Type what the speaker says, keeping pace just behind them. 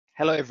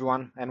Hello,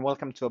 everyone, and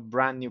welcome to a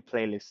brand new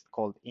playlist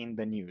called In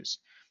the News.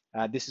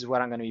 This is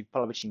where I'm going to be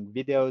publishing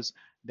videos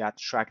that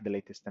track the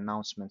latest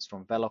announcements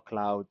from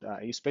VeloCloud,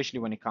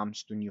 especially when it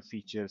comes to new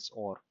features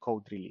or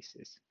code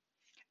releases.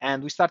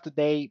 And we start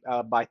today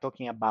by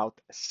talking about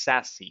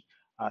SASE,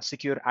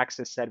 Secure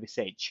Access Service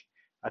Edge,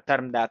 a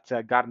term that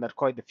garnered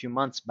quite a few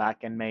months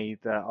back and made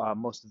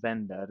most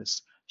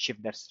vendors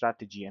shift their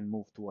strategy and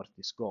move towards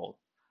this goal.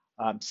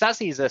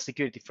 SASE is a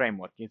security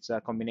framework. It's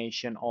a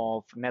combination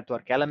of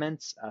network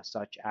elements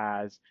such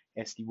as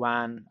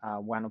SD-WAN,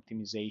 WAN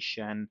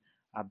optimization,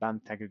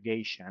 bandwidth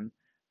aggregation,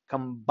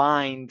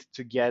 combined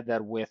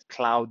together with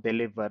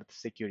cloud-delivered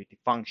security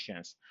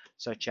functions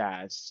such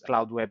as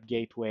Cloud Web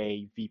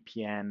Gateway,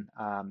 VPN,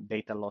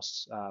 data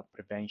loss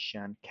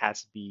prevention,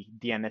 CASB,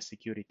 DNS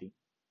security.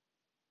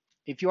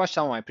 If you watch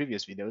some of my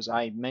previous videos,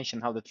 I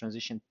mentioned how the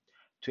transition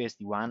to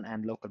SD-WAN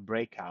and local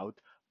breakout,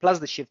 plus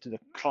the shift to the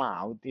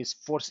cloud, is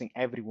forcing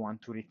everyone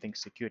to rethink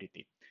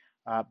security.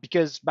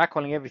 Because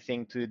backhauling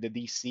everything to the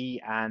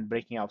DC and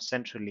breaking out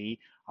centrally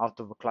out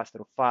of a cluster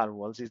of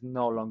firewalls is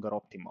no longer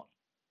optimal.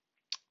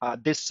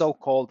 This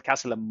so-called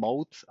castle and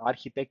moat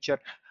architecture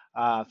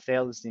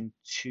fails in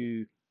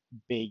two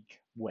big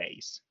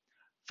ways.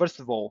 First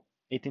of all,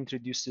 it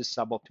introduces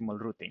suboptimal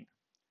routing.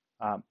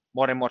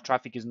 More and more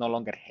traffic is no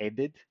longer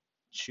headed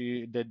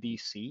to the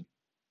DC,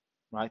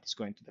 right? It's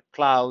going to the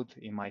cloud.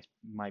 It might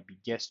be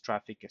guest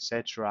traffic,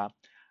 etc.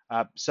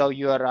 So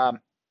you're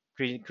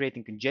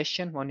creating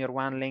congestion on your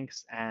WAN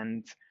links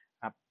and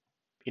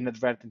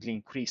inadvertently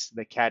increase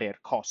the carrier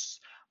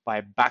costs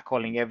by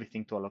backhauling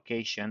everything to a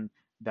location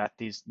that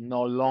is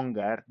no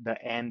longer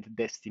the end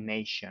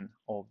destination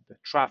of the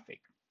traffic.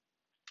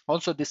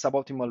 Also, this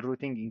suboptimal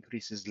routing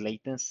increases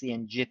latency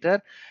and jitter,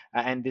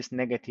 and this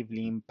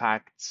negatively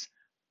impacts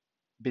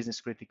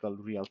business critical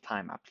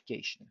real-time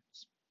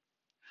applications.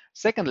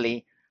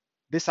 Secondly,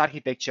 this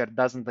architecture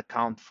doesn't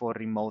account for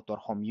remote or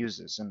home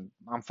users. And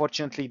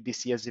unfortunately,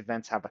 this year's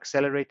events have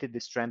accelerated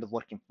this trend of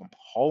working from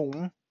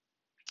home,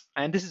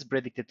 and this is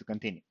predicted to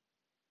continue.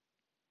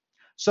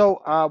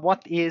 So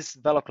what is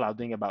VeloCloud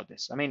doing about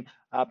this? I mean,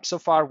 so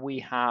far we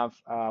have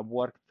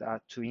worked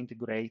to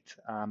integrate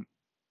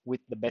with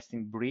the best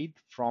in breed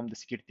from the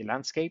security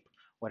landscape,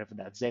 whatever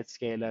that's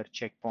Zscaler,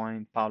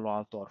 Checkpoint, Palo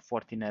Alto, or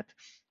Fortinet.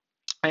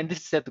 And this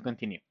is set to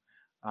continue.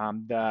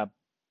 The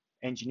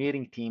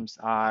engineering teams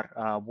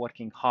are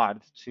working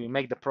hard to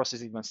make the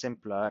process even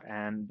simpler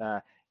and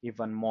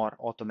even more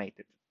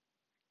automated.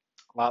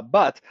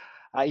 But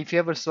if you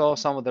ever saw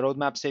some of the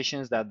roadmap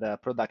sessions that the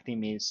product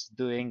team is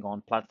doing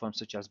on platforms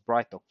such as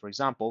BrightTalk, for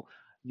example,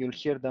 you'll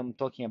hear them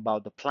talking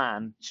about the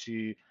plan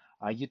to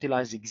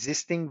utilize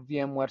existing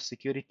VMware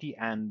security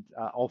and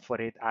offer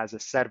it as a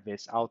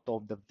service out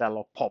of the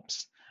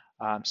VeloPops.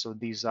 So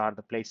these are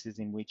the places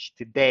in which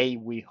today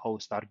we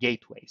host our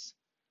gateways.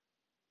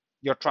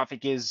 Your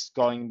traffic is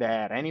going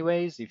there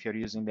anyways if you're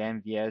using the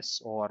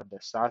MVS or the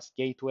SaaS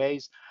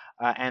gateways,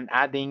 and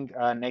adding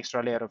an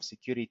extra layer of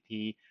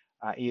security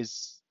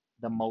is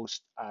the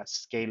most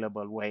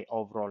scalable way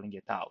of rolling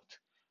it out.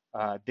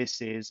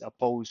 This is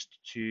opposed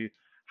to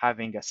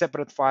having a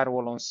separate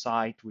firewall on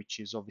site,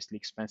 which is obviously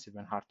expensive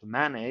and hard to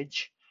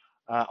manage,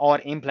 or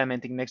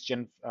implementing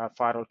next-gen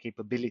firewall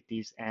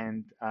capabilities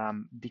and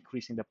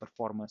decreasing the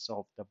performance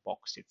of the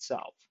box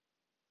itself.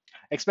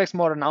 Expect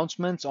more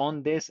announcements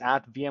on this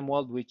at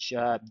VMworld, which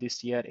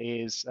this year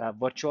is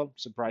virtual,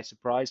 surprise,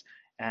 surprise,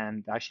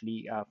 and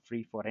actually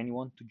free for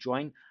anyone to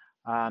join.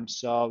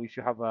 So if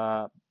you have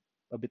a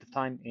bit of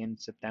time in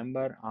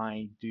September,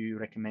 I do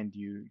recommend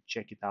you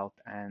check it out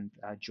and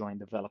join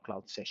the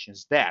VeloCloud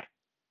sessions there.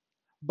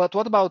 But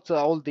what about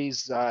all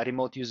these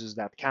remote users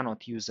that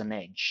cannot use an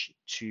edge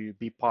to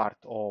be part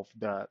of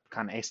the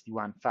kind of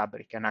SD-WAN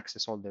fabric and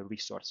access all the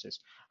resources?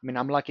 I mean,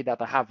 I'm lucky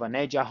that I have an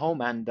edge at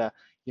home, and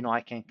I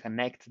can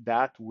connect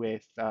that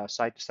with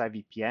site-to-site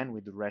VPN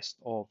with the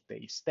rest of the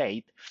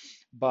estate.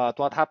 But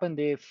what happened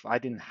if I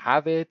didn't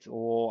have it,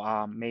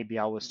 or maybe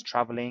I was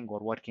traveling or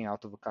working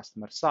out of a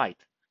customer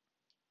site?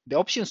 The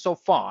option so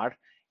far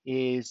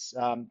is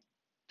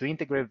to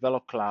integrate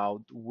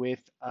VeloCloud with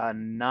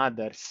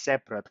another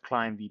separate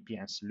client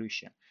VPN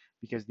solution,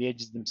 because the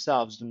edges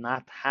themselves do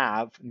not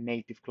have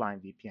native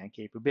client VPN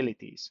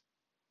capabilities.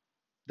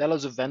 There are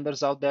lots of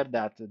vendors out there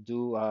that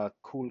do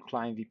cool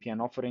client VPN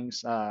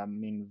offerings. I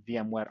mean,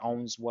 VMware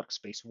owns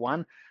Workspace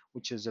ONE,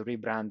 which is a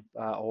rebrand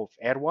of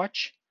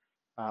AirWatch,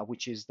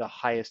 which is the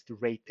highest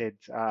rated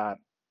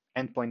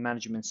endpoint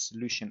management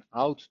solution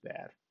out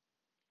there.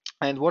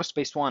 And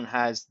Workspace ONE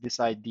has this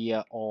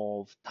idea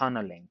of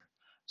tunneling.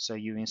 So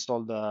you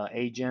install the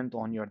agent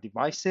on your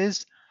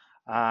devices,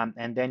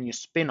 and then you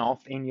spin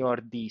off in your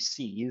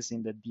DCs,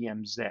 in the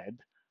DMZ,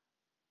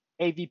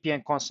 a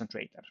VPN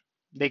concentrator.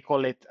 They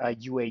call it a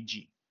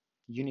UAG,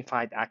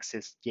 Unified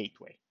Access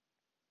Gateway.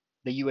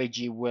 The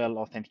UAG will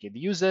authenticate the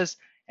users,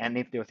 and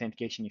if the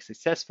authentication is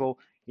successful,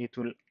 it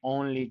will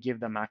only give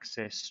them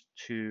access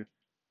to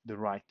the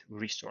right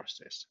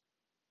resources.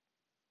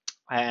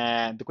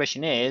 And the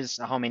question is,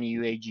 how many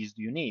UAGs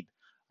do you need?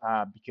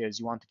 Because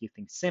you want to keep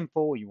things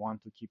simple, you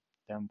want to keep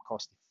them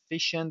cost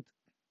efficient.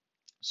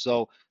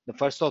 So the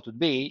first thought would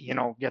be,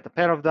 get a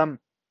pair of them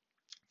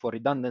for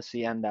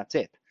redundancy, and that's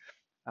it.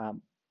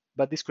 Um,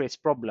 but this creates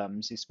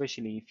problems,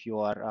 especially if you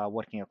are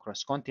working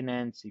across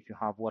continents, if you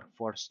have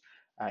workforce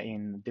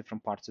in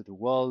different parts of the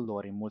world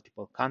or in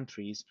multiple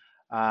countries,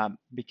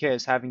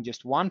 because having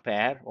just one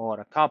pair or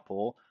a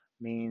couple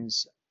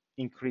means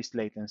increased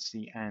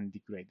latency and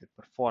degraded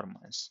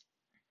performance.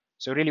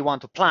 So you really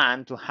want to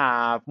plan to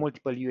have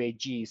multiple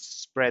UAGs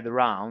spread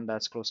around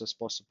as close as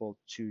possible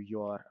to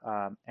your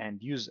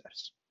end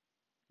users.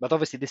 But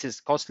obviously, this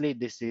is costly.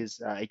 This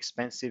is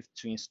expensive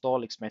to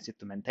install, expensive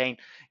to maintain.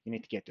 You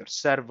need to get your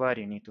server.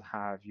 You need to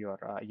have your,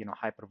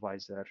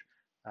 hypervisor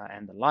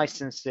and the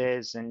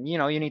licenses, and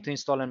you need to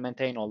install and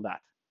maintain all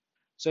that.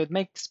 So it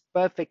makes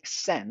perfect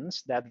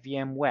sense that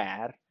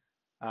VMware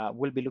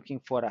will be looking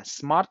for a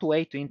smart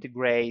way to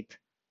integrate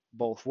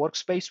both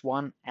Workspace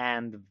ONE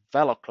and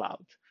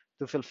VeloCloud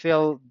to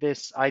fulfill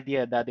this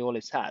idea that they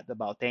always had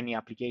about any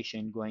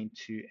application going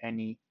to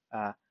any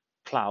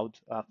cloud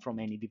from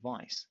any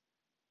device.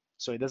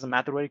 So it doesn't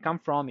matter where you come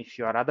from, if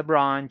you're at a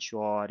branch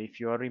or if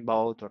you're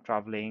remote or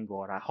traveling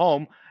or at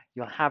home,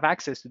 you'll have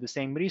access to the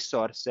same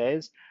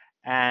resources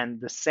and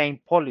the same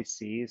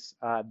policies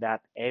that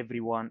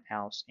everyone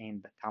else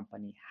in the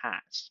company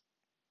has.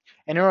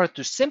 And in order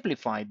to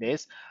simplify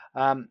this,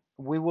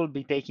 we will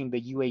be taking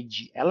the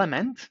UAG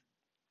element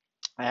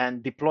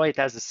and deploy it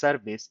as a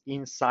service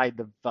inside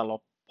the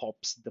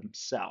VeloPops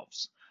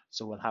themselves.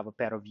 So we'll have a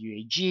pair of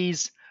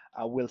UAGs,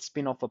 we'll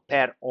spin off a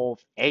pair of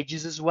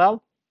edges as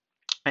well.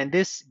 And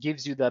this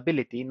gives you the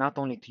ability not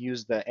only to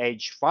use the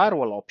edge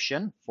firewall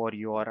option for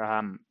your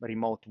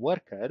remote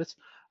workers,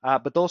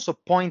 but also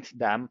point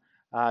them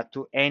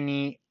to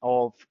any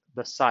of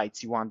the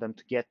sites you want them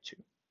to get to.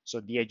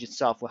 So the edge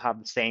itself will have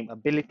the same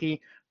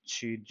ability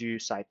to do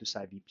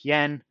site-to-site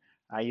VPN.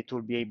 It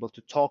will be able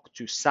to talk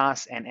to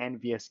SASE and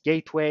NVS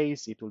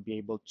gateways. It will be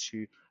able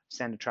to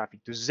send the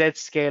traffic to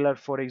Zscaler,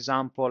 for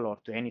example, or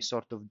to any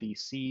sort of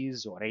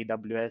DCs or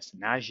AWS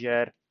and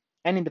Azure.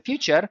 And in the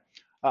future,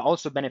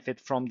 also benefit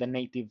from the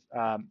native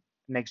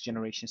next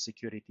generation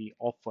security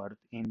offered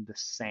in the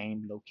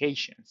same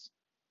locations.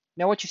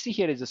 Now, what you see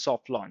here is a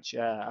soft launch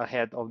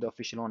ahead of the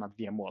official one at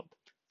VMworld.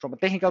 From a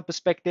technical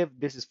perspective,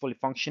 this is fully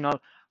functional,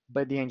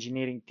 but the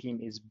engineering team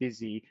is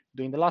busy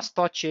doing the last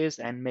touches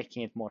and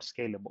making it more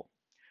scalable.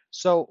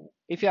 So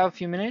if you have a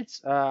few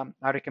minutes, I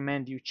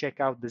recommend you check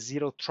out the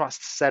Zero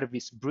Trust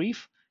Service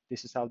Brief.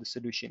 This is how the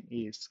solution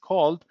is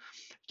called.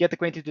 Get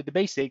acquainted with the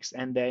basics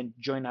and then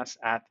join us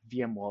at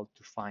VMworld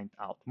to find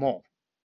out more.